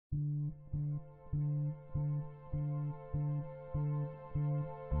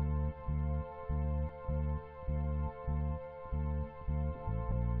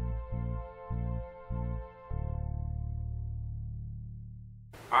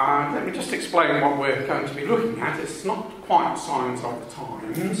let me just explain what we're going to be looking at. It's not quite signs of the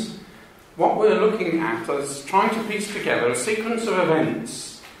times. What we're looking at is trying to piece together a sequence of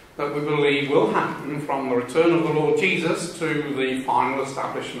events that we believe will happen from the return of the Lord Jesus to the final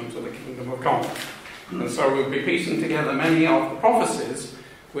establishment of the kingdom of God. And so we'll be piecing together many of the prophecies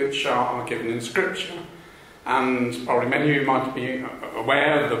which are given in Scripture. And probably many of you might be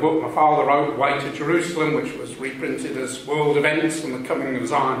aware of the book my father wrote, Way to Jerusalem, which was reprinted as World Events and the Coming of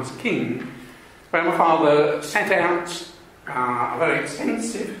Zion's King, where my father set out a very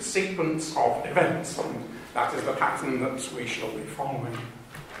extensive sequence of events, and that is the pattern that we shall be following.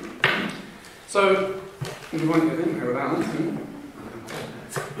 So, you won't get in there without that.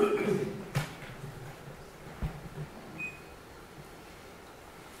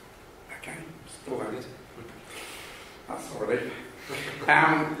 Okay, still loaded. That's already.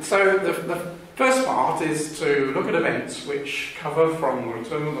 So the first part is to look at events which cover from the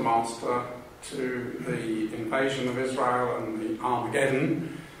return of the Master to the invasion of Israel and the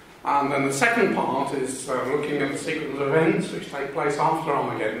Armageddon. And then the second part is looking at the sequence of events which take place after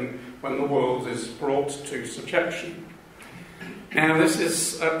Armageddon when the world is brought to subjection. Now this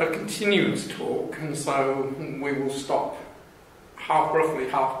is a continuous talk, and so we will stop roughly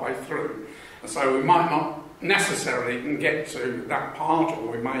halfway through. And so we might not necessarily get to that part,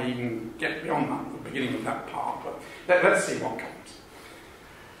 or we may even get beyond that, the beginning of that part, but let's see what comes.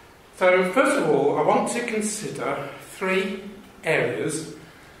 So first of all, I want to consider three areas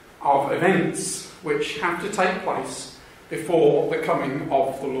of events which have to take place before the coming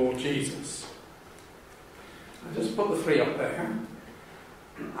of the Lord Jesus. I just put the three up there.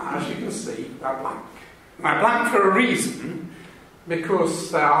 As you can see, they're blank. They're blank for a reason,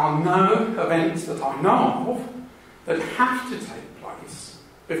 because there are no events that I know of that have to take place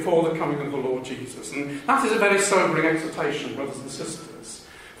before the coming of the Lord Jesus. And that is a very sobering exhortation, brothers and sisters,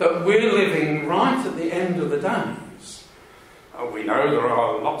 that we're living right at the end of the days. We know there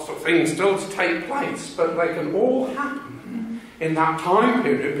are lots of things still to take place, but they can all happen in that time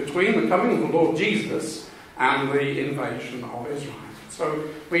period between the coming of the Lord Jesus and the invasion of Israel. So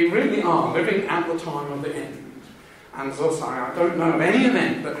we really are living at the time of the end. And as I say, I don't know of any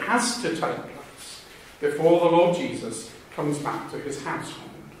event that has to take place before the Lord Jesus comes back to his household.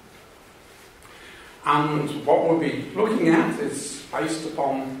 And what we'll be looking at is based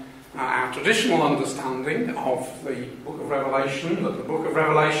upon our traditional understanding of the book of Revelation, that the book of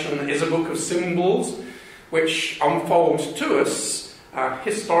Revelation is a book of symbols which unfold to us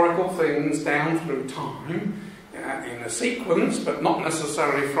historical things down through time in a sequence, but not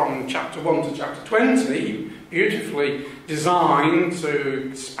necessarily from chapter 1 to chapter 20, beautifully designed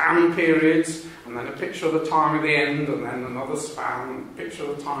to span periods, and then a picture of the time of the end, and then another span, picture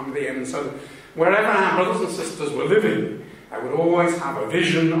of the time of the end. So wherever our brothers and sisters were living, they would always have a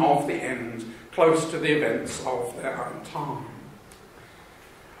vision of the end close to the events of their own time.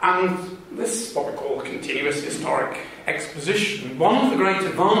 And this, what we call continuous historic exposition, one of the great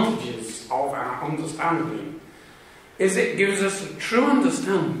advantages of our understanding is it gives us a true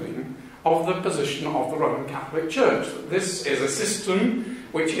understanding of the position of the Roman Catholic Church. That this is a system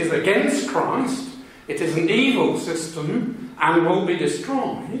which is against Christ, it is an evil system and will be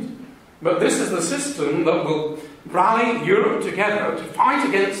destroyed, but this is the system that will rally Europe together to fight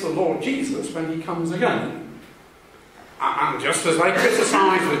against the Lord Jesus when he comes again. And just as they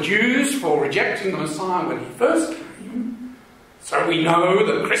criticised the Jews for rejecting the Messiah when he first came, so we know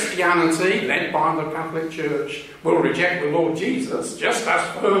that Christianity, led by the Catholic Church, will reject the Lord Jesus just as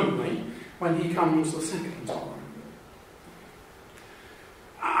firmly when he comes the second time.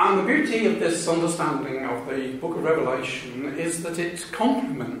 And the beauty of this understanding of the book of Revelation is that it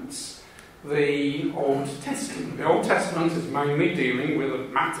complements the Old Testament. The Old Testament is mainly dealing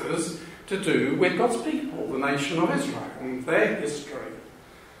with matters to do with God's people, the nation of Israel, and their history.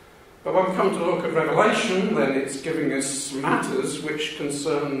 But when we come to look at Revelation, then it's giving us matters which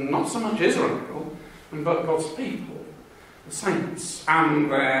concern not so much Israel, but God's people, the saints,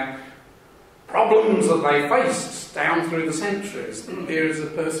 and their problems that they faced down through the centuries, the periods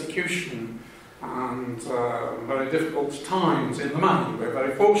of persecution and very difficult times in the main. We're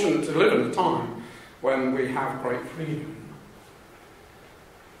very fortunate to live in a time when we have great freedom.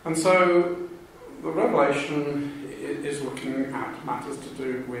 And so the Revelation is looking at matters to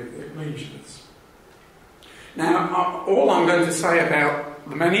do with ecclesias. Now, all I'm going to say about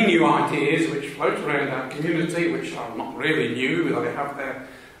the many new ideas which float around our community, which are not really new, they have their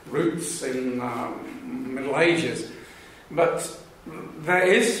roots in the Middle Ages, but there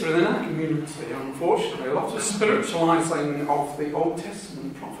is within our community, unfortunately, a lot of spiritualising of the Old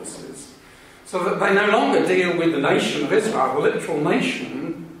Testament prophecies. So that they no longer deal with the nation of Israel, the literal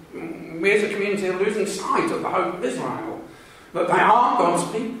nation. We as a community are losing sight of the hope of Israel, that they are God's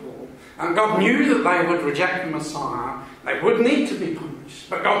people. And God knew that they would reject the Messiah, they would need to be punished.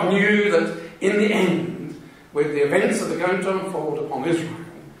 But God knew that in the end, with the events that are going to unfold upon Israel,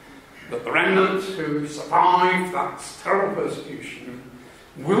 that the remnant who survived that terrible persecution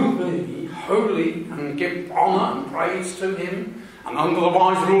will be holy and give honour and praise to him, and under the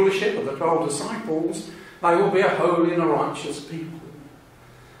wise rulership of the 12 disciples, they will be a holy and a righteous people.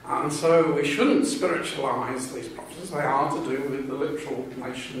 And so we shouldn't spiritualise these prophecies. They are to do with the literal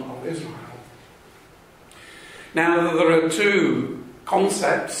nation of Israel. Now, there are two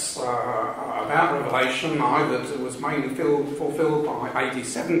concepts about Revelation, either that it was mainly fulfilled by AD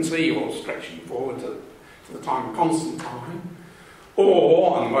 70 or stretching forward to the time of Constantine,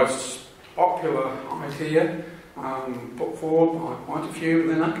 or, and the most popular idea put forward by quite a few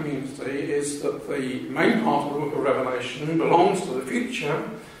within our community, is that the main part of the book of Revelation belongs to the future,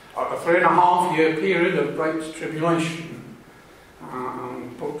 a 3.5-year period of great tribulation,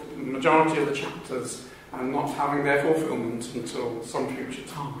 but the majority of the chapters are not having their fulfilment until some future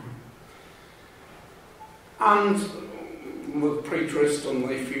time. And the preterist and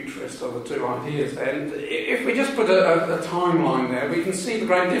the futurist are the two ideas then. If we just put a timeline there, we can see the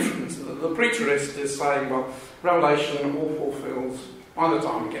great difference. The preterist is saying, well, Revelation all fulfills by the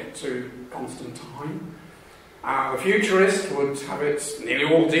time we get to Constantine. The futurist would have it nearly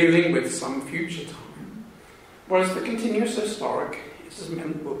all dealing with some future time. Whereas the continuous historic has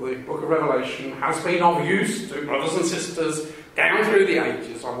meant that the book of Revelation has been of use to brothers and sisters down through the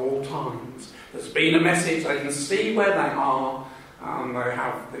ages of all times. There's been a message, they can see where they are, and they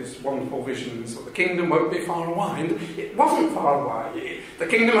have these wonderful visions that the kingdom won't be far away. And it wasn't far away. The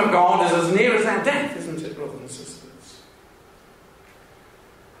kingdom of God is as near as our death, isn't it, brothers and sisters?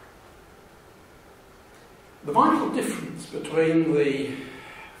 The vital difference between the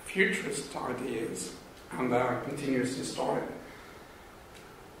futurist ideas and our continuous historic,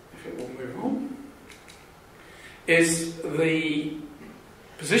 if it will move on, is the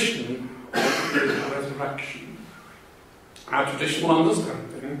position of the resurrection. Our traditional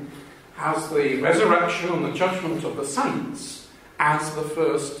understanding has the resurrection and the judgment of the saints as the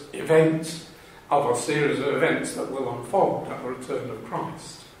first event of a series of events that will unfold at the return of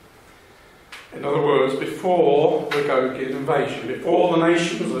Christ. In other words, before the Gogian invasion, before the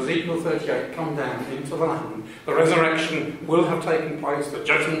nations of Ezekiel 38 come down into the land, the resurrection will have taken place, the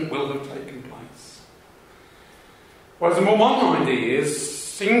judgment will have taken place. Whereas the more modern ideas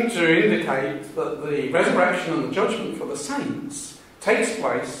seem to indicate that the resurrection and the judgment for the saints takes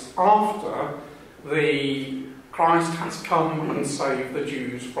place after the Christ has come and saved the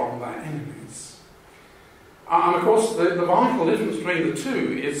Jews from their enemies. And of course, the vital difference between the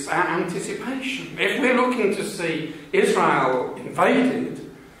two is our anticipation. If we're looking to see Israel invaded,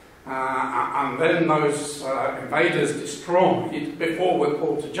 and then those invaders destroyed before we're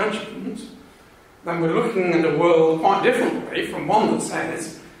called to judgment, then we're looking at a world quite differently from one that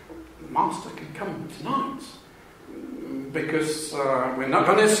says, the Master can come tonight, because we're not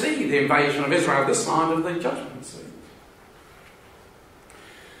going to see the invasion of Israel this side of the judgment seat.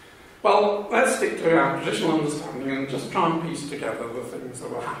 Well, let's stick to our traditional understanding and just try and piece together the things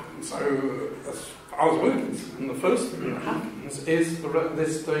that will happen. So, as far as we're concerned, the first thing that happens is not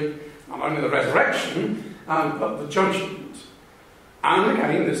only the resurrection, but the judgment. And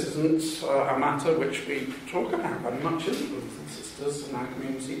again, this isn't a matter which we talk about very much, is it, brothers and sisters, in our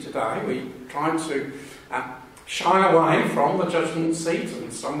community today. We try to shy away from the judgment seat,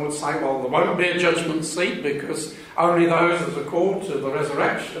 and some would say, well, there won't be a judgment seat because only those that are called to the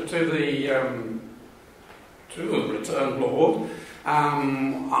resurrection, to the returned Lord,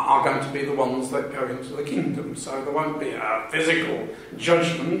 are going to be the ones that go into the kingdom. So there won't be a physical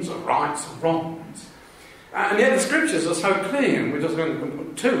judgment of rights and wrongs. And yet the scriptures are so clear, and we're just going to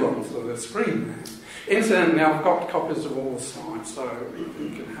put two onto the screen there. Incidentally, I've got copies of all the slides, so you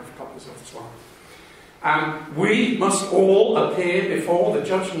can have copies of the slides. We must all appear before the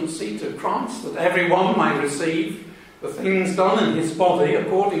judgment seat of Christ, that everyone may receive the things done in his body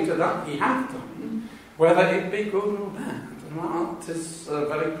according to that he hath done, whether it be good or bad. And that is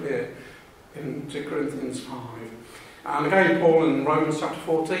very clear in 2 Corinthians 5. And again, Paul in Romans chapter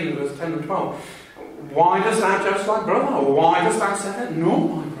 14, verse 10 and 12. Why dost thou judge thy brother? Or why dost thou say, no,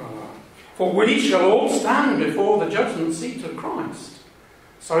 my brother? For we shall all stand before the judgment seat of Christ.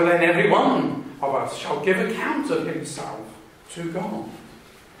 So then every one of us shall give account of himself to God.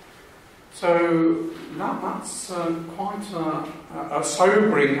 So that's quite a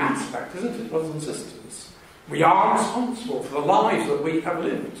sobering aspect, isn't it, brothers and sisters? We are responsible for the lives that we have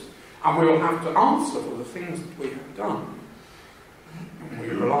lived. And we will have to answer for the things that we have done. And we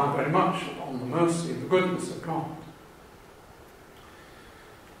rely very much on the mercy and the goodness of God.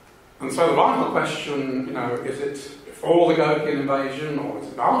 And so the vital question, is it before the Gokian invasion or is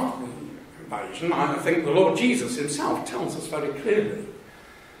it after the invasion? I think the Lord Jesus himself tells us very clearly.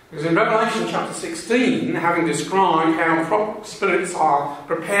 Because in Revelation chapter 16, having described how the spirits are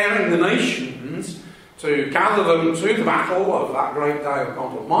preparing the nations to gather them to the battle of that great day of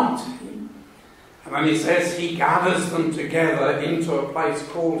God Almighty, and then he says he gathers them together into a place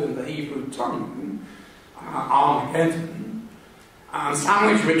called in the Hebrew tongue, Armageddon. And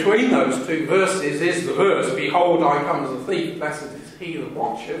sandwiched between those two verses is the verse, "Behold, I come as a thief, blessed is he that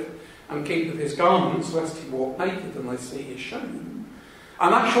watcheth, and keepeth his garments, lest he walk naked, and they see his shame."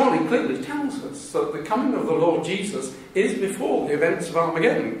 And that surely clearly tells us that the coming of the Lord Jesus is before the events of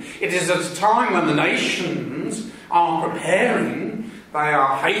Armageddon. It is at a time when the nations are preparing, they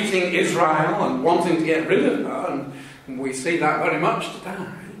are hating Israel and wanting to get rid of her, and we see that very much today.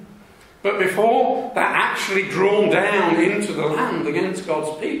 But before they're actually drawn down into the land against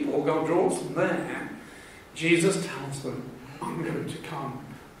God's people, God draws them there, Jesus tells them, "I'm going to come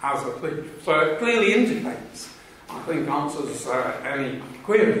as a thief." So it clearly indicates, I think answers any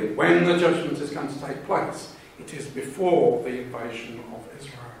query, when the judgment is going to take place. It is before the invasion of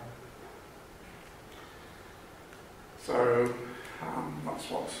Israel. So that's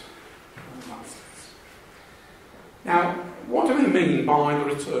what that says. Now, what do we mean by the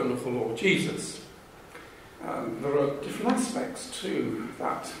return of the Lord Jesus? There are different aspects to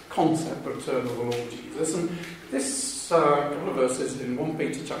that concept, the return of the Lord Jesus, and this couple of verses in 1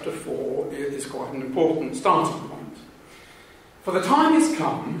 Peter chapter 4 is quite an important starting point. "For the time is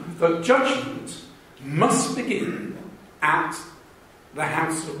come that judgment must begin at the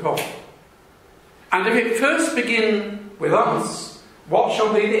house of God. And if it first begin with us, what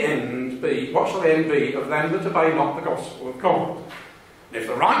shall the end be? What shall the end be of them that obey not the gospel of God? And if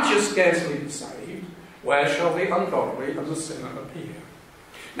the righteous scarcely be saved, where shall the ungodly and the sinner appear?"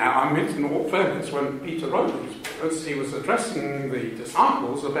 Now, I meant in all fairness, when Peter wrote these words, he was addressing the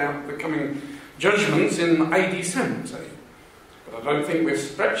disciples about the coming judgments in AD 70. But I don't think we're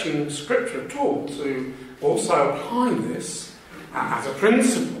stretching Scripture at all to also apply this as a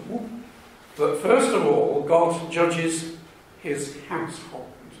principle that, first of all, God judges his household.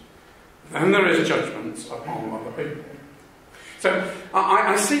 Then there is judgment upon other people. So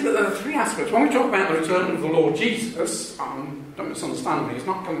I see that there are three aspects. When we talk about the return of the Lord Jesus, don't misunderstand me, he's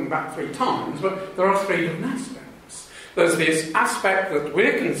not coming back 3 times, but there are 3 different aspects. There's this aspect that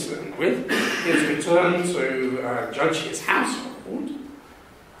we're concerned with, his return to judge his household,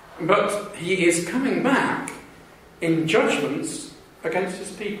 but he is coming back in judgments against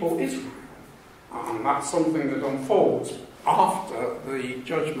his people Israel. And that's something that unfolds after the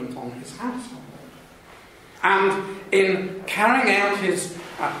judgment on his household. And in carrying out his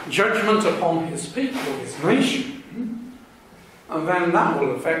judgment upon his people, his nation, and then that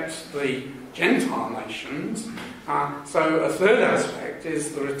will affect the Gentile nations. So a third aspect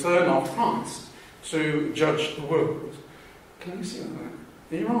is the return of Christ to judge the world. Can you see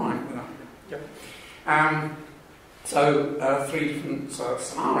that? Are you all right with that? Yeah. So 3 different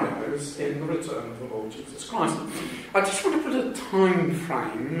scenarios in the return of the Lord Jesus Christ. I just want to put a time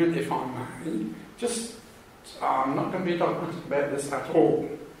frame, if I may. I'm not going to be dogmatic about this at all,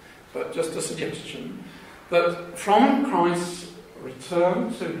 but just a suggestion that from Christ's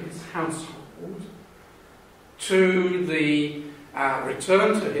return to his household to the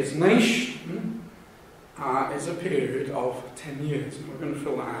return to his nation is a period of 10 years. And we're going to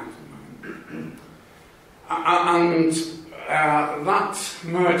fill that out in a moment. And that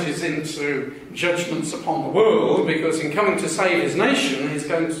merges into judgments upon the world, because in coming to save his nation, he's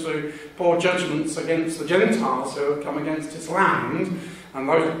going to pour judgments against the Gentiles who have come against his land, and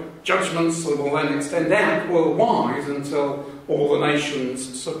those judgments will then extend out worldwide until all the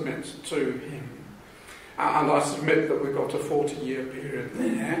nations submit to him. And I submit that we've got a 40-year period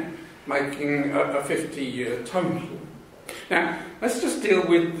there, making a 50-year total. Now, let's just deal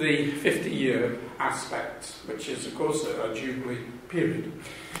with the 50-year aspect, which is, of course, a Jubilee period.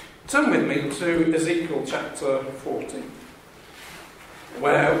 Turn with me to Ezekiel chapter 40,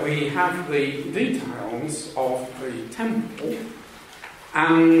 where we have the details of the temple.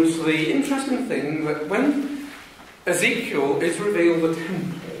 And the interesting thing that when Ezekiel is revealed the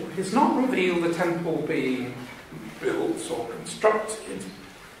temple, he's not revealed the temple being built or constructed.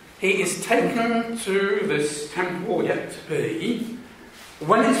 He is taken to this temple yet to be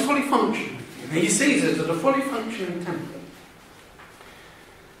when it's fully functioning. He sees it as a fully functioning temple.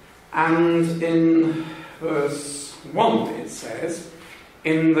 And in verse 1 it says,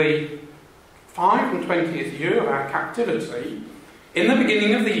 in the 25th year of our captivity, in the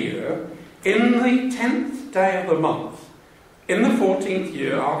beginning of the year, in the 10th day of the month, in the 14th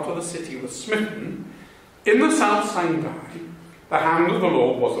year after the city was smitten, in the selfsame day, the hand of the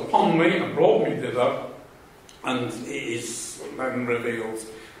Lord was upon me and brought me thither, and it is then reveals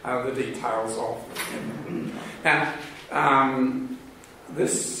the details of it. Now,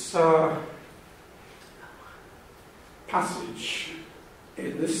 this passage,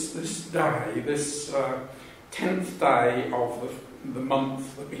 this day, this 10th day of the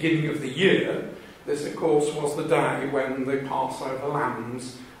month, the beginning of the year, this of course was the day when the Passover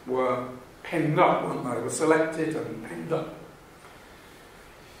lambs were penned up, weren't they? Were selected and penned up.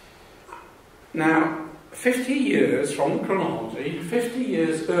 Now, 50 years from the chronology, 50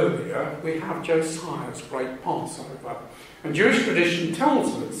 years earlier, we have Josiah's great Passover. And Jewish tradition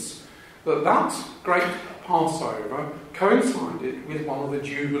tells us that that great Passover coincided with one of the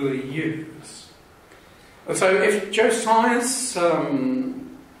Jubilee years. And so if Josiah's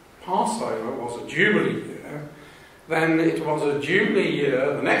Passover was a Jubilee year, then it was a Jubilee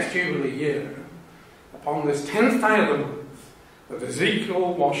year, the next Jubilee year, upon this 10th day of the month, that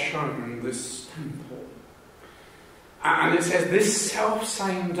Ezekiel was shown this temple. And it says this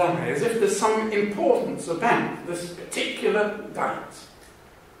self-same day, as if there's some importance about this particular date.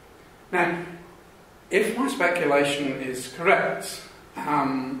 Now, if my speculation is correct,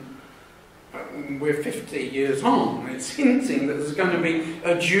 we're 50 years on, it's hinting that there's going to be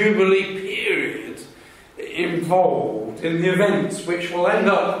a Jubilee period involved in the events which will end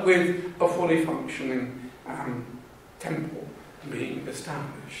up with a fully functioning temple being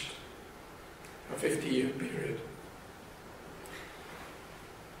established. A 50-year period.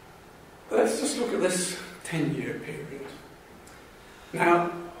 Let's just look at this 10-year period.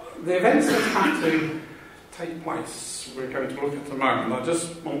 Now, the events that have to take place, we're going to look at the moment. I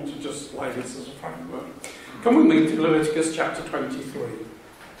just want to just lay this as a framework. Come with me to Leviticus chapter 23.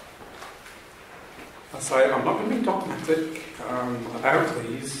 I say I'm not going to be dogmatic about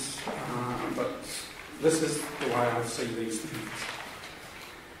these, but this is the way I see these things.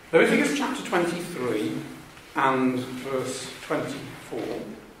 Leviticus chapter 23 and verse 24.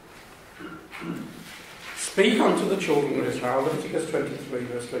 Speak unto the children of Israel, Leviticus 23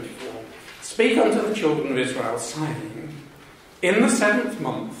 verse 24. Speak unto the children of Israel, saying, in the 7th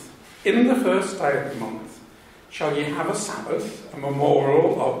month, in the 1st day of the month, shall ye have a Sabbath, a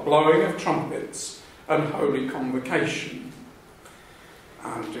memorial of blowing of trumpets and holy convocation.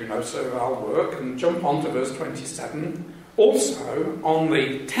 And do no servile work, and jump on to verse 27. Also, on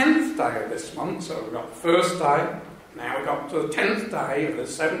the 10th day of this month, so we've got the 1st day, now we've got to the 10th day of the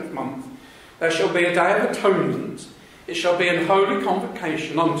 7th month, there shall be a day of atonement, it shall be an holy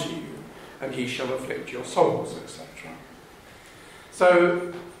convocation unto you, and he shall afflict your souls, etc.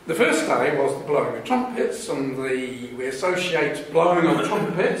 So, the first day was the blowing of trumpets, and we associate blowing of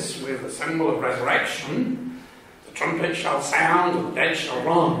trumpets with a symbol of resurrection. The trumpet shall sound, and the dead shall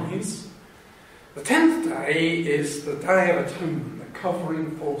rise. The 10th day is the day of atonement, the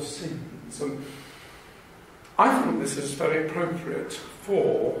covering for sins. And I think this is very appropriate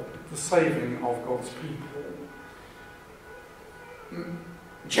for the saving of God's people.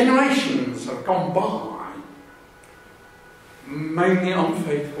 Generations have gone by, mainly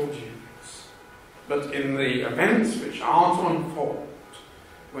unfaithful Jews. But in the events which are to unfold,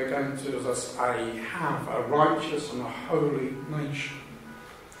 we're going to, as I say, have a righteous and a holy nation.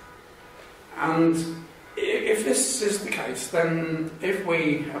 And if this is the case, then if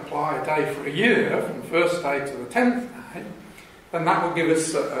we apply a day for a year, from the 1st day to the 10th day, then that will give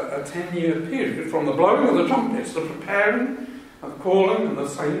us a 10-year period from the blowing of the trumpets, the preparing and the calling and the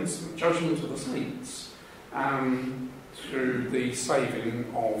saints, the judgment of the saints, through the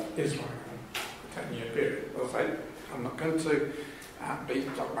saving of Israel. A 10-year period. As I say, I'm not going to be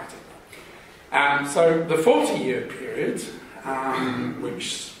dogmatic. So the 40-year period,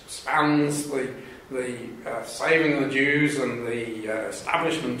 which spans the saving of the Jews and the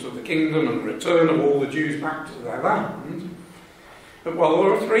establishment of the kingdom and return of all the Jews back to their land. But, well,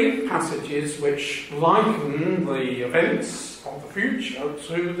 there are 3 passages which liken the events of the future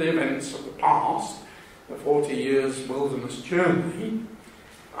to the events of the past, the 40 years wilderness journey.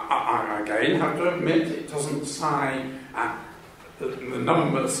 I again have to admit it doesn't say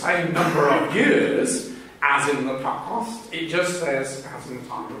the same number of years as in the past, it just says as in the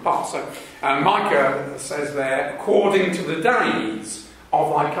time of the past. So Micah says there, according to the days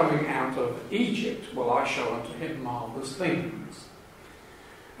of thy coming out of Egypt will I show unto him marvellous things.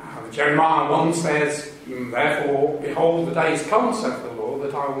 Jeremiah 1 says, therefore, behold, the days come, saith the Lord,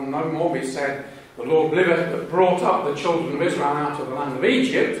 that I will no more be said, The Lord liveth that brought up the children of Israel out of the land of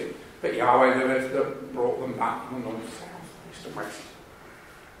Egypt, but Yahweh liveth that brought them back from the north, south, east and west.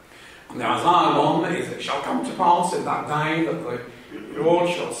 And the Isaiah one is, it shall come to pass in that day that the Lord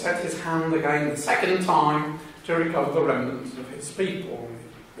shall set his hand again the second time to recover the remnants of his people.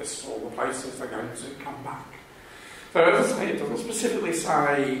 This is all the places they're going to come back. So as I say, it doesn't specifically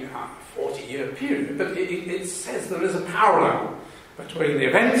say a 40-year period, but it says there is a parallel between the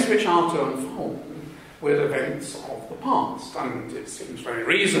events which are to unfold with events of the past. And it seems very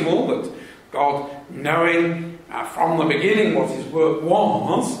reasonable that God, knowing from the beginning what his work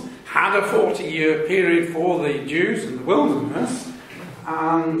was, had a 40-year period for the Jews in the wilderness,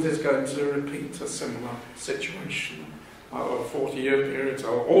 and is going to repeat a similar situation. A 40-year period,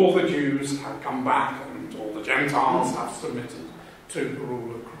 so all the Jews have come back and all the Gentiles have submitted to the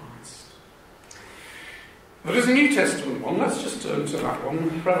rule of Christ. There is a New Testament one, let's just turn to that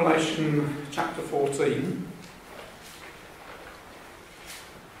one, Revelation chapter 14.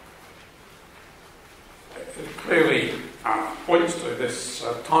 It clearly points to this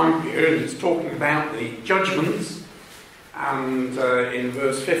time period. It's talking about the judgments, and in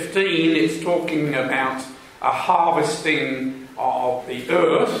verse 15 it's talking about a harvesting of the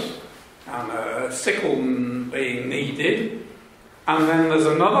earth and a sickle being needed. And then there's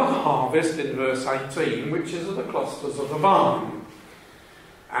another harvest in verse 18, which is of the clusters of the vine.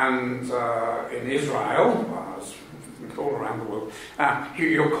 And in Israel, as all around the world,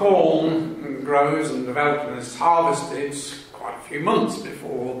 your corn grows and develops and is harvested quite a few months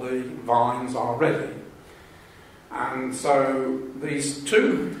before the vines are ready. And so these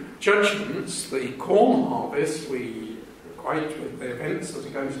two judgments, the corn harvest, we equate with the events that are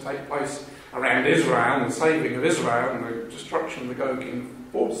going to take place around Israel, the saving of Israel and the destruction of the Gogian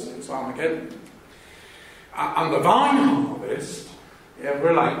forces, Armageddon. And the vine harvest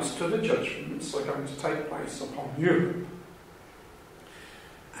relates to the judgments that are going to take place upon Europe.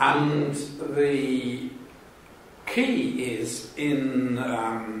 And the key is in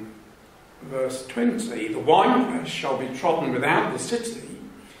verse 20, the winepress shall be trodden without the city,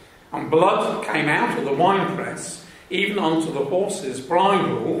 and blood came out of the winepress, even unto the horses'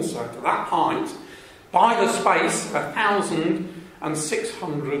 bridles, so to that height, by the space of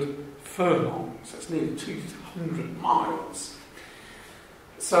 1,600 furlongs. That's nearly 200 miles.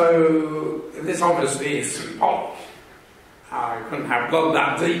 So this obviously is symbolic. You couldn't have blood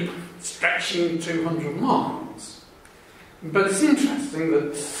that deep, stretching 200 miles. But it's interesting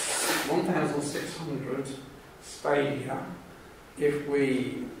that 1,600 stadia, if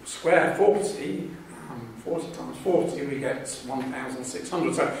we square 40, 40 times 40, we get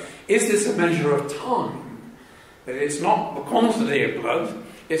 1,600. So is this a measure of time? That it's not the quantity of blood,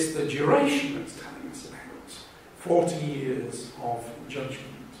 it's the duration that's telling us about. 40 years of judgment.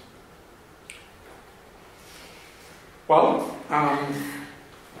 Well,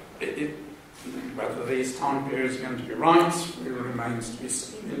 whether these time periods are going to be right remains to be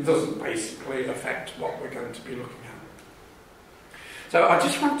seen. It doesn't basically affect what we're going to be looking at. So I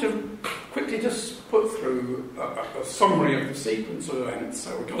just want to quickly just put through a summary of the sequence of events.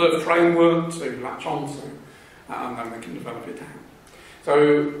 So we've got a framework to latch onto, and then we can develop it out.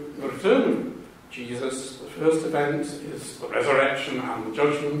 So the return of Jesus, the first event is the resurrection and the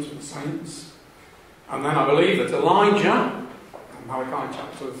judgment of the saints. And then I believe that Elijah, Malachi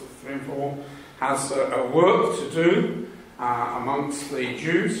chapter 3 and 4, has a work to do amongst the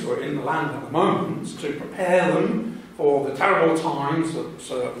Jews who are in the land at the moment to prepare them for the terrible times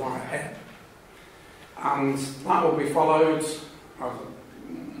that lie ahead. And that will be followed,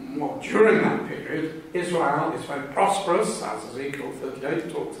 during that period, Israel is very prosperous, as Ezekiel 38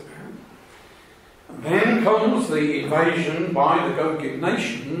 talks about. And then comes the invasion by the Gogian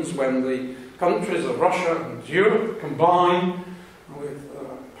nations when the countries of Russia and Europe combine with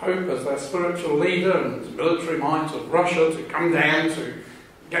Pope as their spiritual leader and the military might of Russia to come down to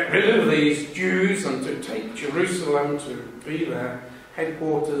get rid of these Jews and to take Jerusalem to be their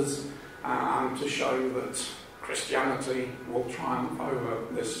headquarters and to show that Christianity will triumph over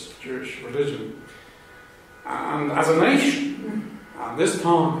this Jewish religion. And as a nation, this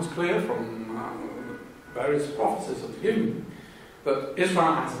time it's clear from various prophecies that are given that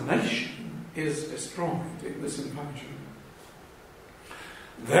Israel as a nation is destroyed in this invasion.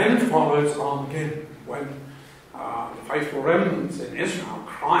 Then follows Armageddon, when the faithful remnants in Israel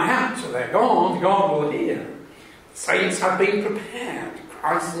cry out to their God. God will hear. The saints have been prepared.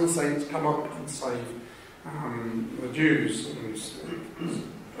 Christ and the saints come up and save the Jews, and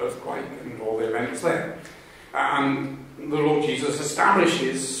earthquake and all the events there. And the Lord Jesus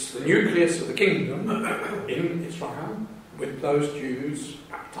establishes the nucleus of the kingdom in Israel, with those Jews,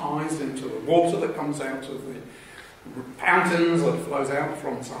 baptized into the water that comes out of the fountains that flows out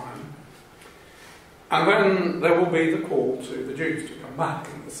from Zion. And then there will be the call to the Jews to come back.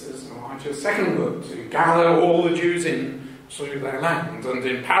 And this is Elijah's second word, to gather all the Jews in to their land. And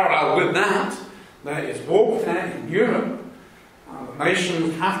in parallel with that, there is warfare in Europe. The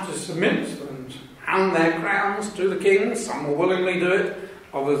nations have to submit and hand their crowns to the king. Some will willingly do it,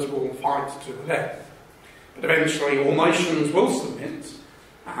 others will fight to the death. But eventually all nations will submit.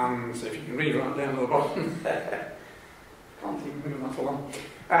 And if you can read right down at the bottom there, can't even move that along.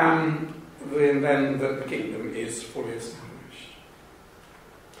 Then the kingdom is fully established.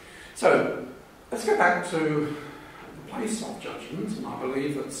 So, let's go back to the place of judgment, and I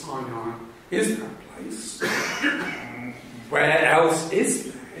believe that Sinai is that place. Where else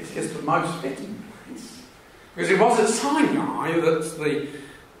is there? It is the most fitting place. Because it was at Sinai that the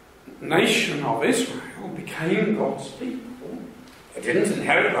nation of Israel became God's people. They didn't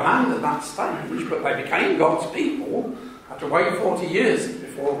inherit the land at that stage, but they became God's people. Had to wait 40 years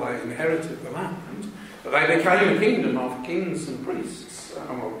before they inherited the land. But they became a kingdom of kings and priests.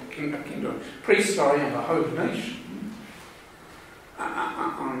 A kingdom of priests, and a holy nation.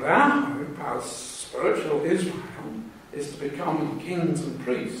 And our hope as spiritual Israel is to become kings and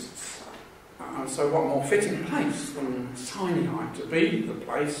priests. And so what more fitting place than Sinai to be the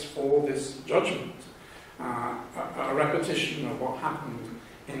place for this judgment? A repetition of what happened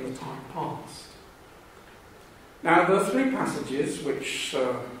in the time past. Now, there are three passages which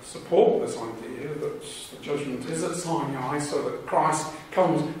support this idea that the judgment is at Sinai, so that Christ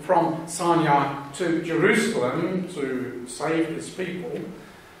comes from Sinai to Jerusalem to save his people.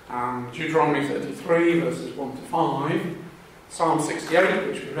 Deuteronomy 33, verses 1 to 5, Psalm 68,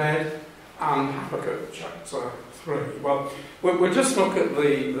 which we read, and Habakkuk chapter 3. Well, we'll just look at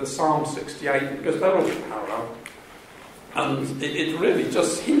the Psalm 68 because they're all parallel. And it really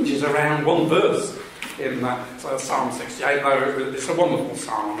just hinges around one verse in that Psalm 68, though it's a wonderful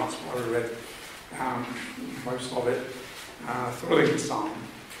psalm. That's why we read most of it. Thrilling psalm.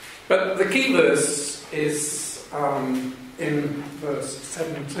 But the key verse is in verse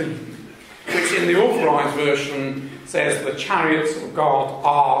 17, which in the Authorised Version says, "The chariots of God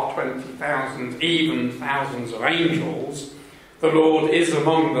are 20,000, even thousands of angels. The Lord is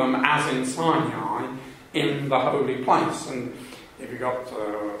among them as in Sinai, in the holy place." And if you've got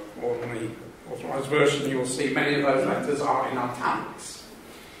ordinary Authorised Version, you will see many of those letters are in italics.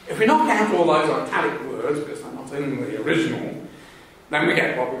 If we knock out all those italic words, because they're not in the original, then we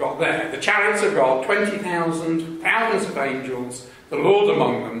get what we've got there. The chariots of God, 20,000, thousands of angels, the Lord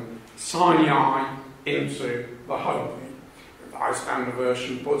among them, Sinai into the holy. The High Standard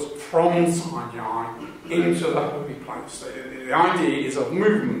Version puts from Sinai into the holy place. The idea is of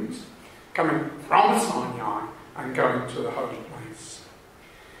movement, coming from Sinai and going to the holy place.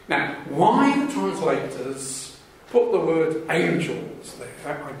 Now, why the translators put the word angels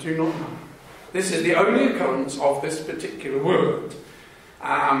there, I do not know. This is the only occurrence of this particular word.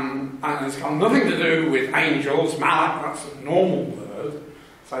 And it's got nothing to do with angels. Malak, that's a normal word.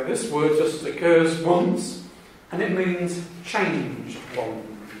 So this word just occurs once, and it means changed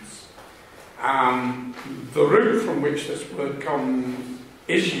ones. The root from which this word comes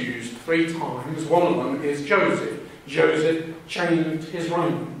is used 3 times. One of them is Joseph. Joseph changed his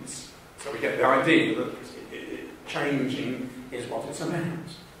raiments. So we get the idea that changing is what it's about.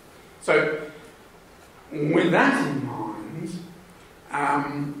 So, with that in mind,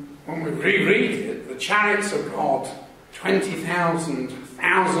 when we reread it, the chariots of God, 20,000,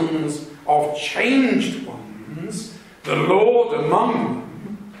 thousands of changed ones, the Lord among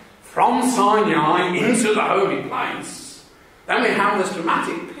them, from Sinai into the holy place, then we have this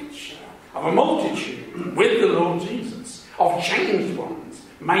dramatic picture of a multitude with the Lord Jesus, of changed ones,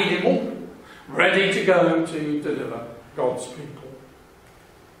 made immortal, ready to go to deliver God's people.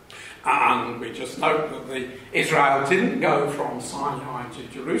 And we just note that Israel didn't go from Sinai to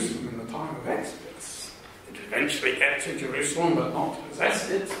Jerusalem in the time of Exodus. It eventually get to Jerusalem, but not possessed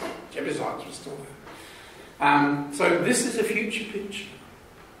it. Jebusites were still there. So this is a future picture.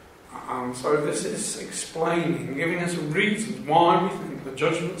 So this is explaining, giving us reasons why we think the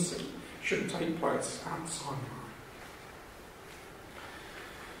judgment seat should take place at Sinai.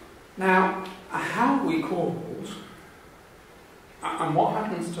 Now, how are we called? And what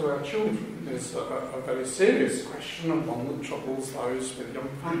happens to our children is a very serious question, and one that troubles those with young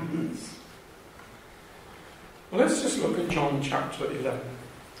families. Well, let's just look at John chapter 11.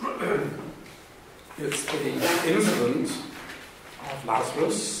 It's the incident of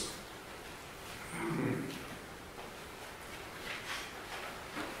Lazarus.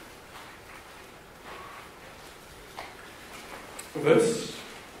 Verse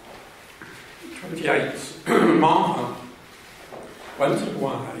 28. Martha went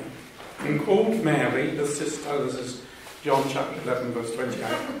away and called Mary, her sister. This is John chapter 11, verse 28.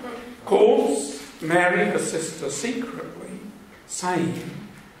 Calls Mary, her sister, secretly, saying,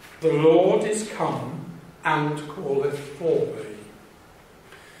 "The Lord is come and calleth for thee."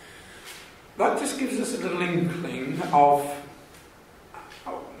 That just gives us a little inkling of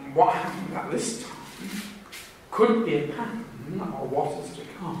what happened at this time. Could be a pattern of what is to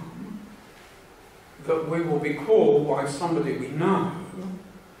come, that we will be called by somebody we know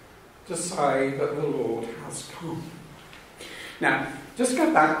to say that the Lord has come. Now, just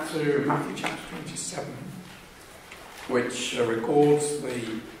go back to Matthew chapter 27, which records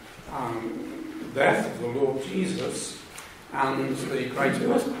the death of the Lord Jesus and the great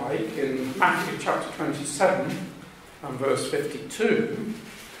earthquake. In Matthew chapter 27 and verse 52,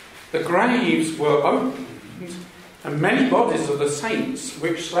 the graves were opened, and many bodies of the saints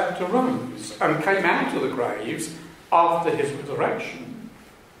which slept arose and came out of the graves after his resurrection,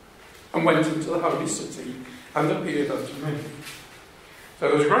 and went into the holy city and appeared unto many. So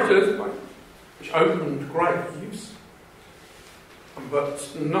there was a great earthquake which opened graves,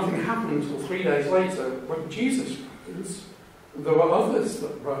 but nothing happened until 3 days later when Jesus rose. There were others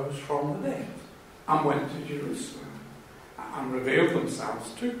that rose from the dead and went to Jerusalem and revealed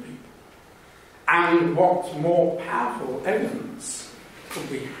themselves to people. And what more powerful evidence could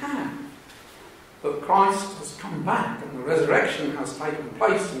we have that Christ has come back and the resurrection has taken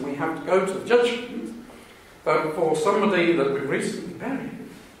place and we have to go to the judgment, but for somebody that we've recently buried,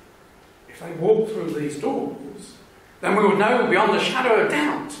 if they walk through these doors, then we would know beyond a shadow of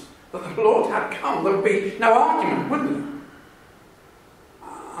doubt that the Lord had come. There would be no argument, would there?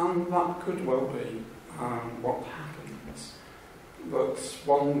 And that could well be what happens. That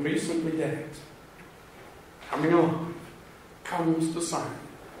one recently dead, coming alive, comes to say,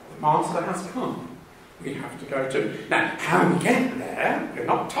 the Master has come. We have to go to. Now, how we get there, we're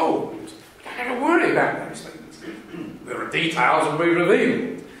not told. We don't have to worry about those things. There are details that will be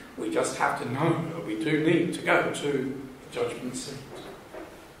revealed. We just have to know that we do need to go to the judgment seat.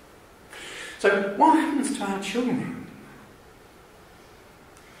 So, what happens to our children?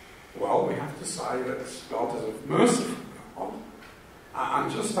 Well, we have to say that God is a merciful God.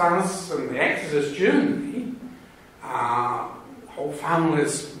 And just as in the Exodus journey, whole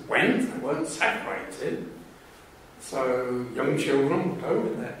families went, they weren't separated. So young children would go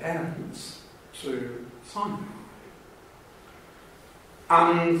with their parents to Sinai.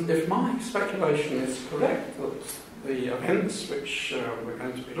 And if my speculation is correct, that the events which we're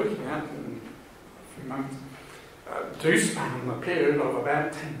going to be looking at in a few moments do span a period of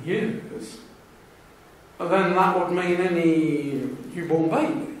about 10 years, then that would mean any newborn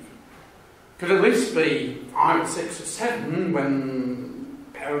baby could at least be 5 or 6 or 7 when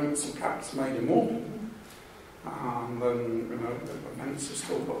parents are perhaps made immortal, and then the events have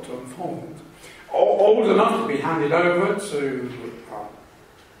still got to unfold. Old enough to be handed over to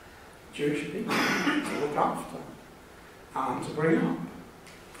Jewish people to look after and to bring up.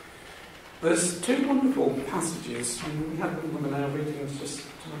 There's 2 wonderful passages, and we had them in our readings just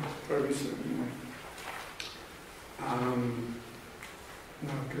very recently.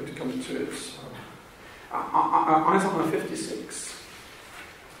 Now I'm going to come to it. So, Isaiah 56.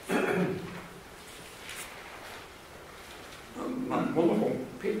 A wonderful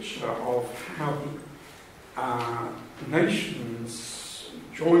picture of how nations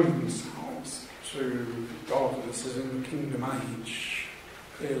join themselves to God. This is in the kingdom age,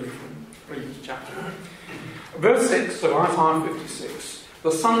 clearly from the previous chapter. Verse 6 of Isaiah 56.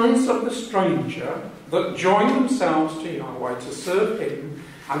 The sons of the stranger that join themselves to Yahweh to serve him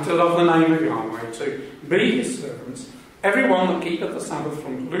and to love the name of Yahweh, to be his servants, everyone that keepeth the Sabbath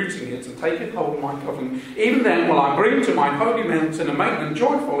from polluting it and taketh hold of my covenant, even then will I bring to my holy mountain and make them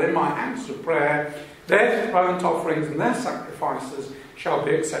joyful in my house of prayer. Their burnt offerings and their sacrifices shall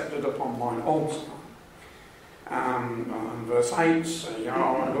be accepted upon mine altar. And verse 8,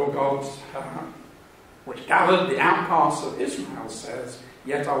 Yahweh, Lord God, which gathered the outcasts of Israel, says,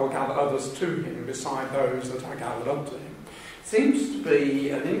 yet I will gather others to him beside those that I gathered up to him. Seems to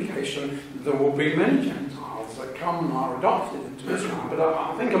be an indication there will be many Gentiles that come and are adopted into Israel, but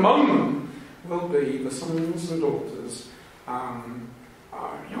I think among them will be the sons and daughters,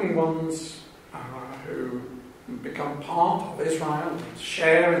 young ones who become part of Israel,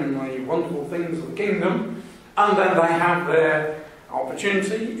 share in the wonderful things of the kingdom, and then they have their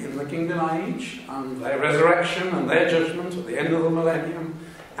opportunity in the kingdom age and their resurrection and their judgment at the end of the millennium,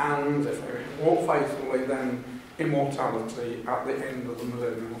 and if they walk faithfully, then immortality at the end of the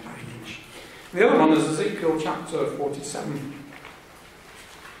millennial age. The other one is Ezekiel chapter 47.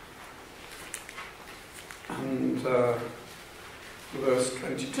 verse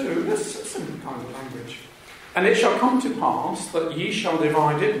 22, this similar kind of language. And it shall come to pass that ye shall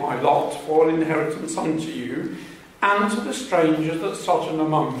divide it by lot for an inheritance unto you, and to the strangers that sojourn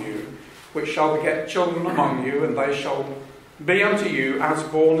among you, which shall beget children among you, and they shall be unto you as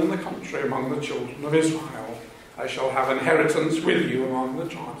born in the country among the children of Israel. They shall have inheritance with you among the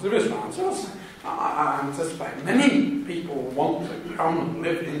tribes of Israel. So I anticipate many people want to come and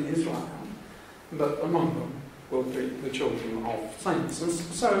live in Israel, but among them will be the children of saints. And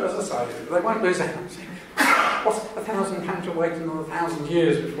so, as I say, they won't lose out. What's 1,000 pounds wait another 1,000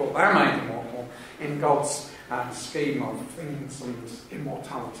 years before they're made immortal in God's scheme of things and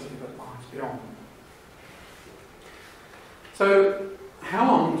immortality that lies beyond. So, how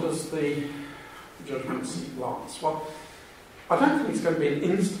long does the judgment seat last? Well, I don't think it's going to be an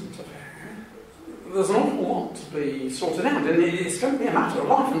instant affair. There's an awful lot to be sorted out, and it's going to be a matter of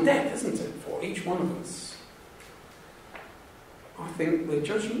life and death, isn't it, for each one of us? I think the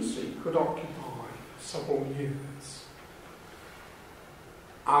judgment seat could occupy several years.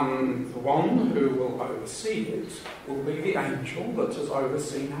 And the one who will oversee it will be the angel that has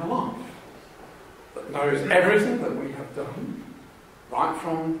overseen our life, that knows everything that we have done, right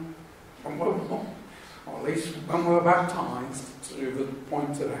from we're born, or at least when we're baptised, to the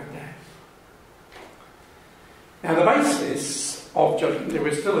point of our death. Now the basis of judgment, if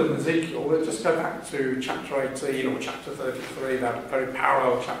we're still in Ezekiel, let's just go back to chapter 18 or chapter 33, they're very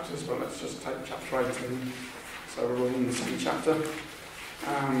parallel chapters, but let's just take chapter 18, so we're all in the same chapter.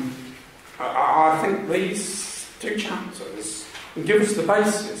 I think these two chapters give us the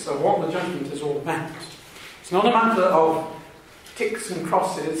basis of what the judgment is all about. It's not a matter of ticks and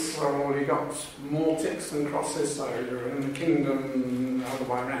crosses, or you've got more ticks than crosses, so you're in the kingdom the other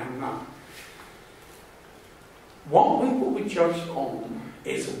way around. No. What we will be judged on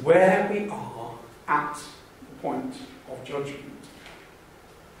is where we are at the point of judgment.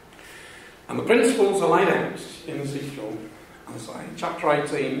 And the principles are laid out in Ezekiel, as I say, chapter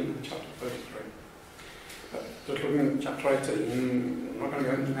 18 and chapter 33. But just looking at chapter 18, I'm not going to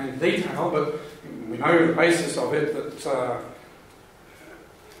go into any detail, but we know the basis of it, that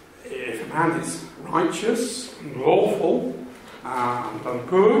if a man is righteous and lawful and done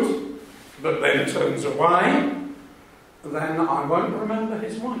good, but then turns away, then I won't remember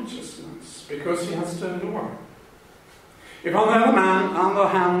his righteousness, because he has turned away. If on the other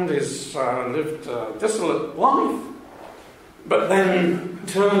hand, is lived a dissolute life, but then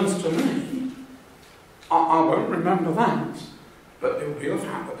turns to me, I won't remember that, but it will be the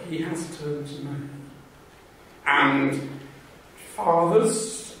fact that he has turned to me. And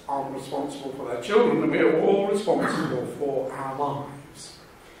fathers are responsible for their children, and we are all responsible for our lives.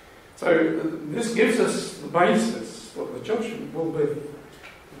 So this gives us the basis that the judgment will be.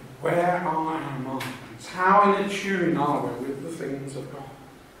 Where are our minds? How in tune are we with the things of God?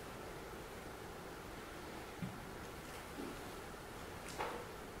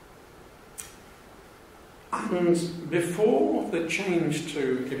 And before the change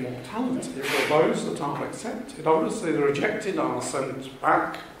to immortality, for those that are accepted, obviously the rejected are sent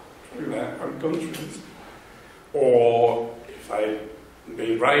back to their home countries, or if they've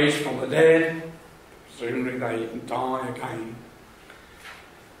been raised from the dead, presumably they die again.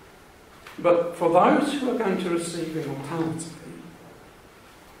 But for those who are going to receive immortality,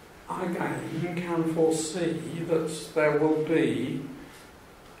 I again can foresee that there will be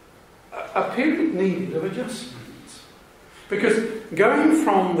a period needed of adjustment. Because going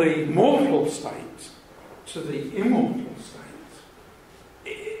from the mortal state to the immortal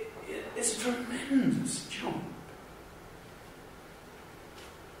state is a tremendous job.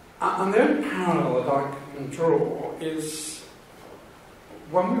 And the only parallel that I can draw is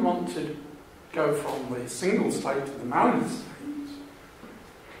when we want to go from the single state to the married state,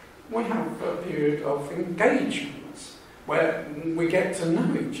 we have a period of engagement where we get to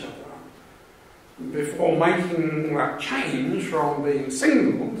know each other before making that change from being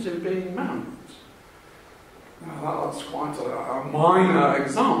single to being married. Now that's quite a minor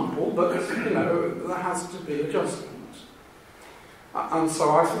example, but there has to be adjustment. And so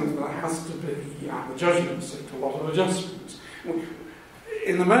I think there has to be, at the judgment seat, a lot of adjustments.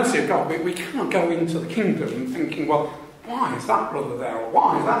 In the mercy of God, we can't go into the kingdom thinking, well, why is that brother there, or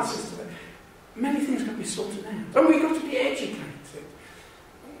why is that sister there? Many things got to be sorted out. And we've got to be educated.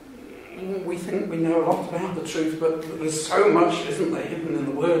 We think we know a lot about the truth, but there's so much, isn't there, hidden in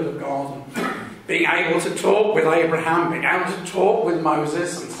the Word of God. And being able to talk with Abraham, being able to talk with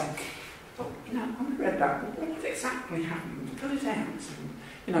Moses, and say, oh, when we read that, what exactly happened? Fill it out.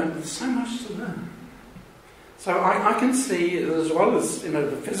 And, there's so much to learn. So I can see, as well as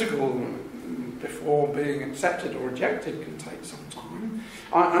the physical before being accepted or rejected can take some time.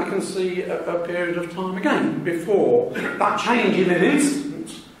 I can see a period of time again before that change in an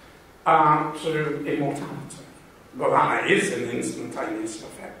instant to immortality. Well, that is an instantaneous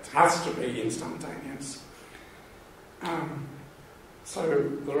effect. It has to be instantaneous. So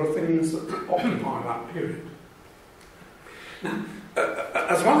there are things that occupy that period. Now,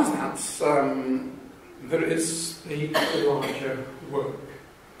 as well as that, there is the Elijah work.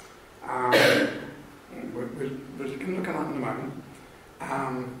 We can look at that in a moment.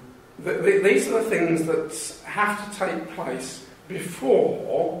 These are the things that have to take place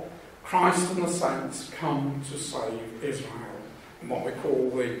before Christ and the saints come to save Israel, in what we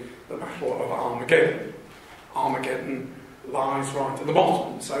call the Battle of Armageddon. Armageddon lies right at the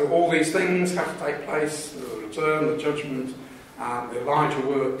bottom. So all these things have to take place: the return, the judgment, the Elijah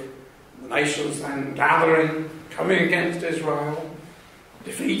work, the nations then gathering, coming against Israel,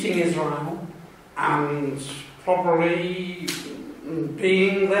 defeating Israel, and probably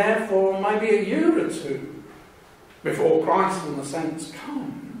being there for maybe a year or two before Christ and the saints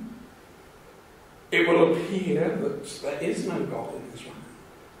come. It will appear that there is no God in Israel.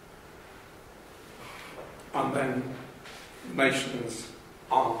 And then nations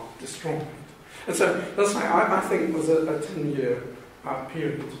are destroyed. And so, that's why I think there's a 10-year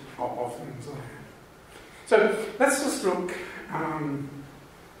period of things there. So, let's just look.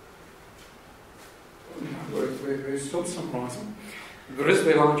 We're still summarising. There is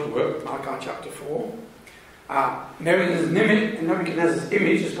the Elijah work, Malachi chapter 4. Nebuchadnezzar's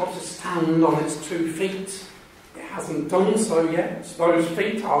image has got to stand on its 2 feet. It hasn't done so yet. Those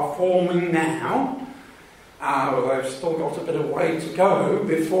feet are forming now. They've still got a bit of way to go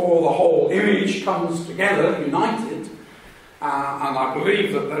before the whole image comes together, united. And I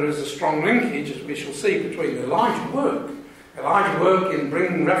believe that there is a strong linkage, as we shall see, between the Elijah work in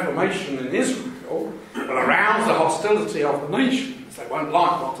bringing reformation in Israel, will arouse the hostility of the nations. They won't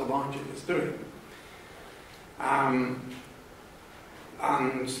like what Elijah is doing. And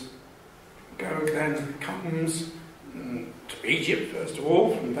go then comes to Egypt, first of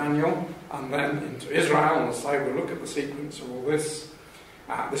all, from Daniel, and then into Israel. And so we'll look at the sequence of all this.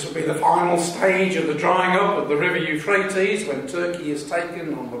 This will be the final stage of the drying up of the river Euphrates, when Turkey is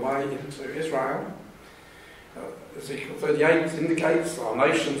taken on the way into Israel. Ezekiel 38 indicates there are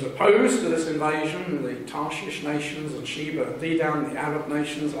nations opposed to this invasion. The Tarshish nations and Sheba and Dedan, the Arab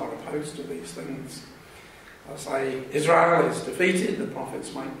nations, are opposed to these things. I say Israel is defeated, the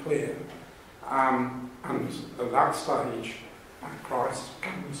prophets make clear. And at that stage, Christ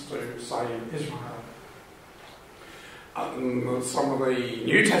comes to save Israel. Some of the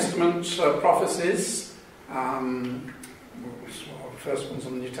New Testament prophecies, the first ones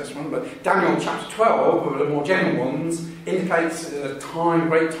on the New Testament, but Daniel chapter 12, the more general ones, indicates a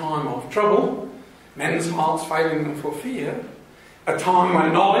great time of trouble, men's hearts failing them for fear, a time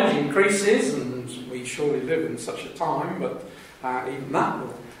when knowledge increases, and we surely live in such a time, but even that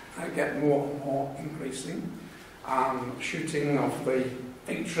will get more and more increasing. Shooting of the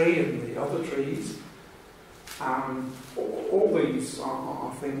fig tree and the other trees. All these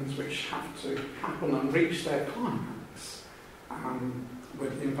are things which have to happen and reach their climax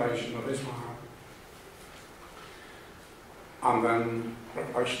with the invasion of Israel. And then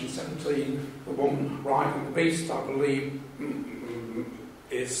Revelation 17, the woman riding the beast, I believe,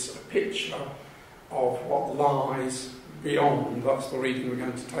 is a picture of what lies beyond. That's the reading we're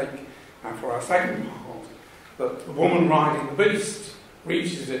going to take for our second part, that the woman riding the beast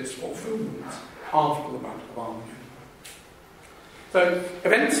reaches its fulfillment after the Battle of Armageddon. So,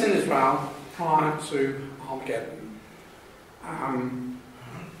 events in Israel prior to Armageddon.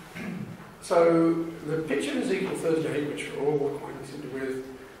 So, the picture of Ezekiel 38, which we're all acquainted with,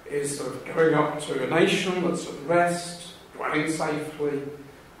 is sort of going up to a nation that's at rest, dwelling safely,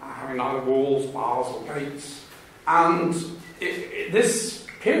 having neither walls, bars or gates. And this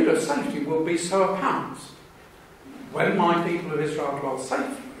period of safety will be so apparent. When my people of Israel dwell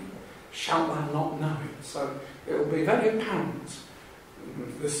safely, shalt thou not know it? So it will be very apparent.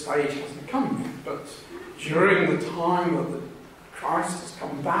 This stage hasn't come yet, but during the time that Christ has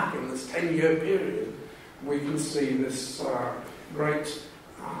come back in this 10-year period, we can see this great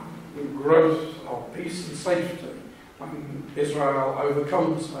growth of peace and safety when Israel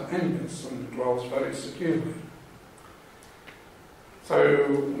overcomes her enemies and dwells very securely. So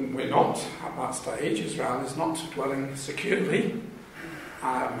we're not at that stage. Israel is not dwelling securely.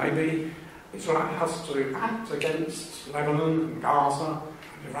 Maybe Israel has to act against Lebanon and Gaza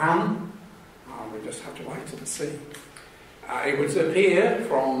and Iran. We just have to wait and see. It would appear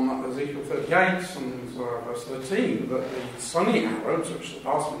from Ezekiel 38 and verse 13 that the Sunni Arabs, which is the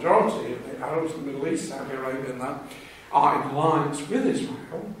vast majority of the Arabs in the Middle East, Saudi Arabia and that, are in alliance with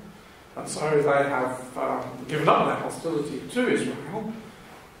Israel, and so they have given up their hostility to Israel,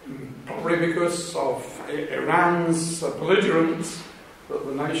 probably because of Iran's belligerence, that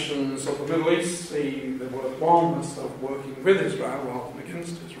the nations of the Middle East see the worthwhileness of working with Israel rather than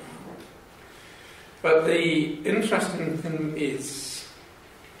against Israel. But the interesting thing is,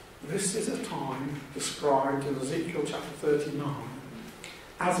 this is a time described in Ezekiel chapter 39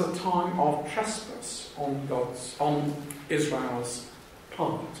 as a time of trespass on Israel's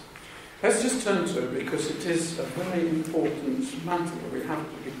part. Let's just turn to it because it is a very important matter. We have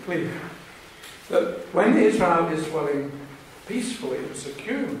to be clear that when Israel is dwelling peacefully and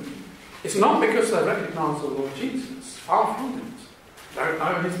securely, it's not because they recognise the Lord Jesus. Far from it. They don't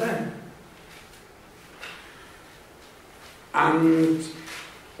know He's there. And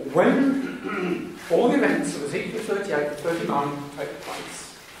when all the events of Ezekiel 38 to 39 take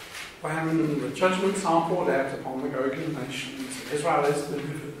place, when the judgments are poured out upon the Gogan nations, Israel is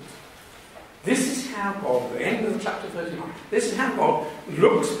delivered, this is how God, at the end of chapter 39, this is how God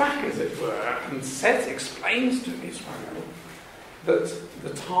looks back, as it were, and explains to Israel that the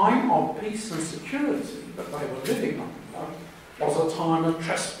time of peace and security that they were living under was a time of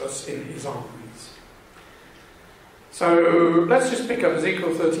trespass in His eyes. So let's just pick up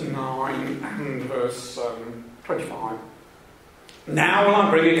Ezekiel 39 and verse 25. Now will I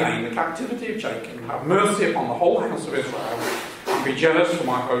bring again the captivity of Jacob and have mercy upon the whole house of Israel and be jealous for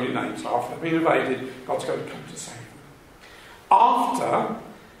my holy name. So after they've been invaded, God's going to come to save them. After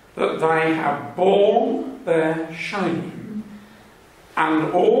that they have borne their shame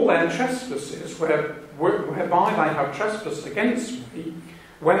and all their trespasses whereby they have trespassed against me,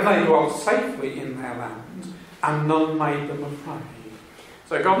 when they dwelt safely in their land, and none made them afraid.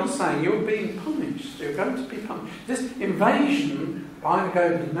 So God is saying, you're being punished. You're going to be punished. This invasion by the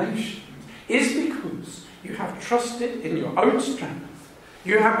Gogan nations is because you have trusted in your own strength.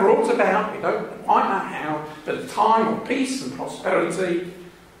 You have brought about, we don't quite know how, but a time of peace and prosperity,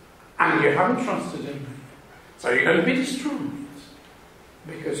 and you haven't trusted in me. So you're going to be destroyed,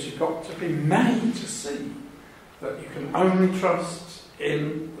 because you've got to be made to see that you can only trust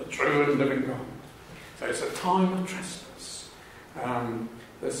in the true and living God. So it's a time of trespass,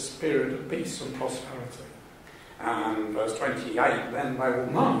 this period of peace and prosperity. And verse 28, then they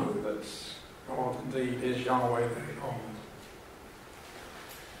will know that God indeed is Yahweh their God.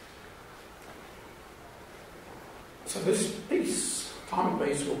 So this peace, time of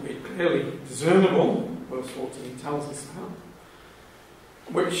peace, will be clearly discernible, verse 14 tells us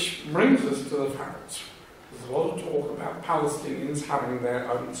that, which brings us to the fact there's a lot of talk about Palestinians having their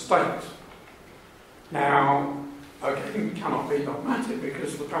own state. Now, again, we cannot be dogmatic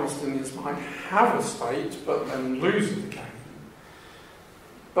because the Palestinians might have a state but then lose it again.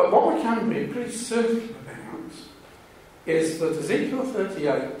 But what we can be pretty certain about is that Ezekiel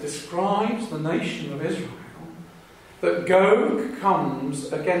 38 describes the nation of Israel, that Gog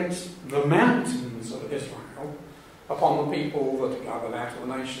comes against the mountains of Israel upon the people that are gathered out of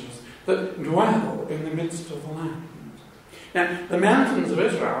the nations that dwell in the midst of the land. Now, the mountains of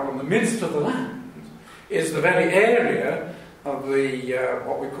Israel in the midst of the land is the very area of the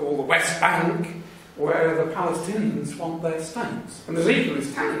what we call the West Bank, where the Palestinians want their states. And Ezekiel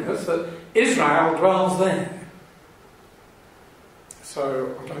is telling us that Israel dwells there.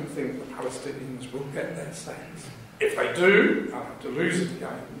 So I don't think the Palestinians will get their states. If they do, they'll have to lose it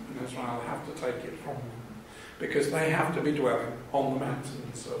again, and Israel will have to take it from them, because they have to be dwelling on the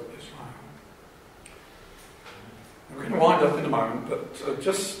mountains of Israel. We're going to wind up in a moment, but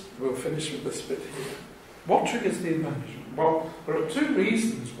we'll finish with this bit here. What triggers the invasion? Well, there are two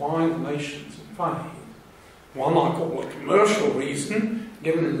reasons why the nations invade. One I call a commercial reason,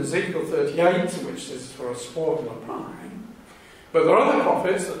 given in Ezekiel 38, which is for a spoil and a pride. But there are other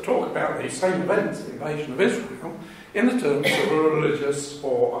prophets that talk about these same events, the invasion of Israel, in the terms of a religious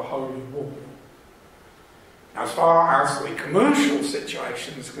or a holy war. As far as the commercial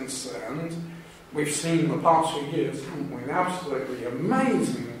situation is concerned, we've seen the past few years, haven't we, absolutely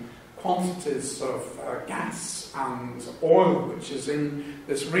amazing quantities of gas and oil which is in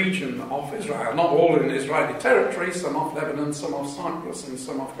this region of Israel. Not all in Israeli territory, some off Lebanon, some off Cyprus and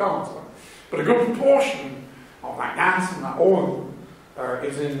some off Gaza. But a good proportion of that gas and that oil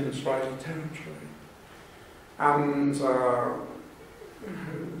is in Israeli territory. And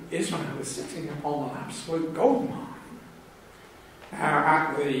Israel is sitting upon an absolute gold mine.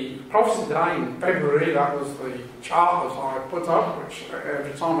 At the prophecy day in February, that was the chart that I put up, which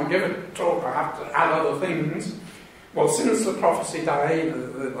every time I give a talk I have to add other things. Well, since the prophecy day,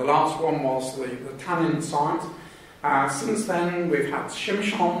 the last one was the Tannin site. Since then, we've had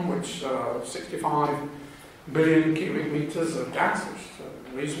Shimshon, which 65 billion cubic metres of gas, which is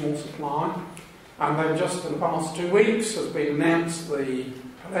a reasonable supply. And then just in the past 2 weeks has been announced the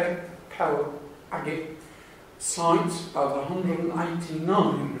Pelagit site of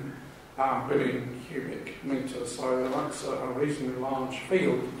 189 billion cubic metres, so that's a reasonably large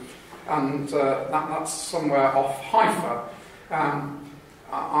field. And that's somewhere off Haifa.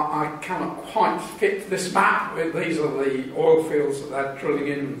 I cannot quite fit this map. These are the oil fields that they're drilling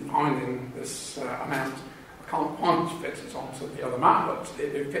in and finding this amount. I can't quite fit it onto the other map, but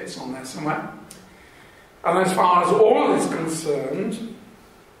it fits on there somewhere. And as far as oil is concerned,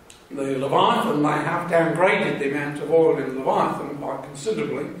 the Leviathan, they have downgraded the amount of oil in Leviathan quite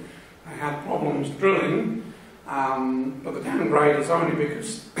considerably. They had problems drilling, but the downgrade is only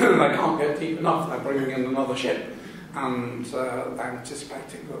because they can't get deep enough. They're bringing in another ship, and they're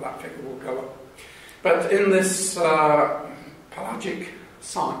anticipating that figure will go up. But in this pelagic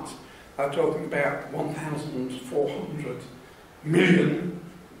site, they're talking about 1,400 million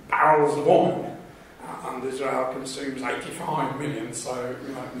barrels of oil. And Israel consumes 85 million, so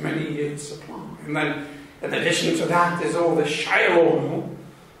many years' supply. And then, in addition to that, there's all this shale oil,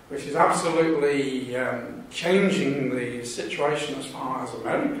 which is absolutely changing the situation as far as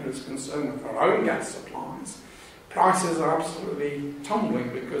America is concerned with their own gas supplies. Prices are absolutely tumbling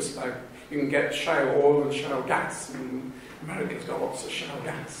because you can get shale oil and shale gas, and America's got lots of shale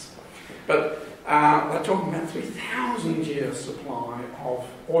gas. But they're talking about 3,000 years' supply of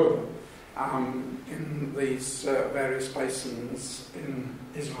oil. In these various basins in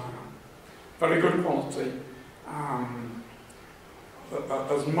Israel. Very good quality.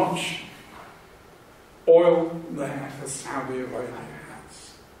 As much oil there as Saudi Arabia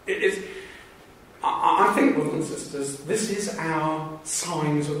has. It is, I think, brothers and sisters, this is our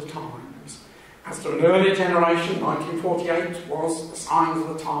signs of the times. As to an earlier generation, 1948 was the signs of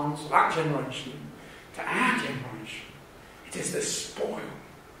the times for that generation. To our generation, it is this spoil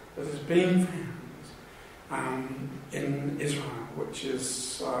that has been found in Israel, which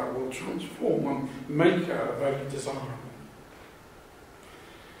is will transform and make her very desirable.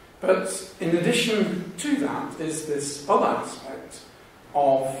 But in addition to that is this other aspect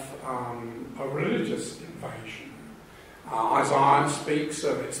of a religious invasion. Isaiah speaks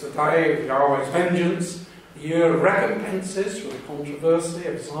of it's the day of Yahweh's vengeance, the year of recompenses for the controversy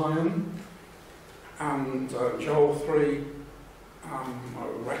of Zion, and Joel 3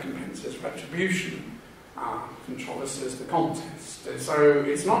 recompenses retribution, controversies the contest. So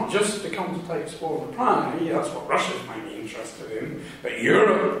it's not just to come to take spoil of prey, that's what Russia's mainly interested in, but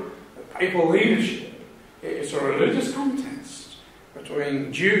Europe, the papal leadership, it's a religious contest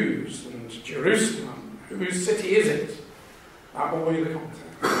between Jews and Jerusalem. Whose city is it? That will be the contest.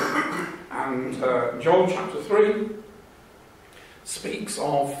 And Joel chapter 3 speaks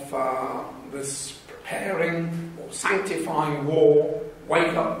of this preparing or sanctifying war.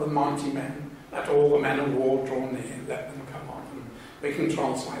 Wake up the mighty men, let all the men of war draw near, let them come up. And we can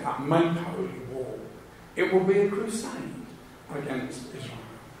translate that, make holy war. It will be a crusade against Israel.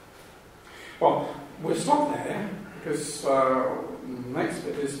 Well, we'll stop there because the next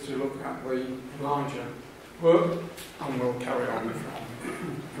bit is to look at the Elijah work, and we'll carry on from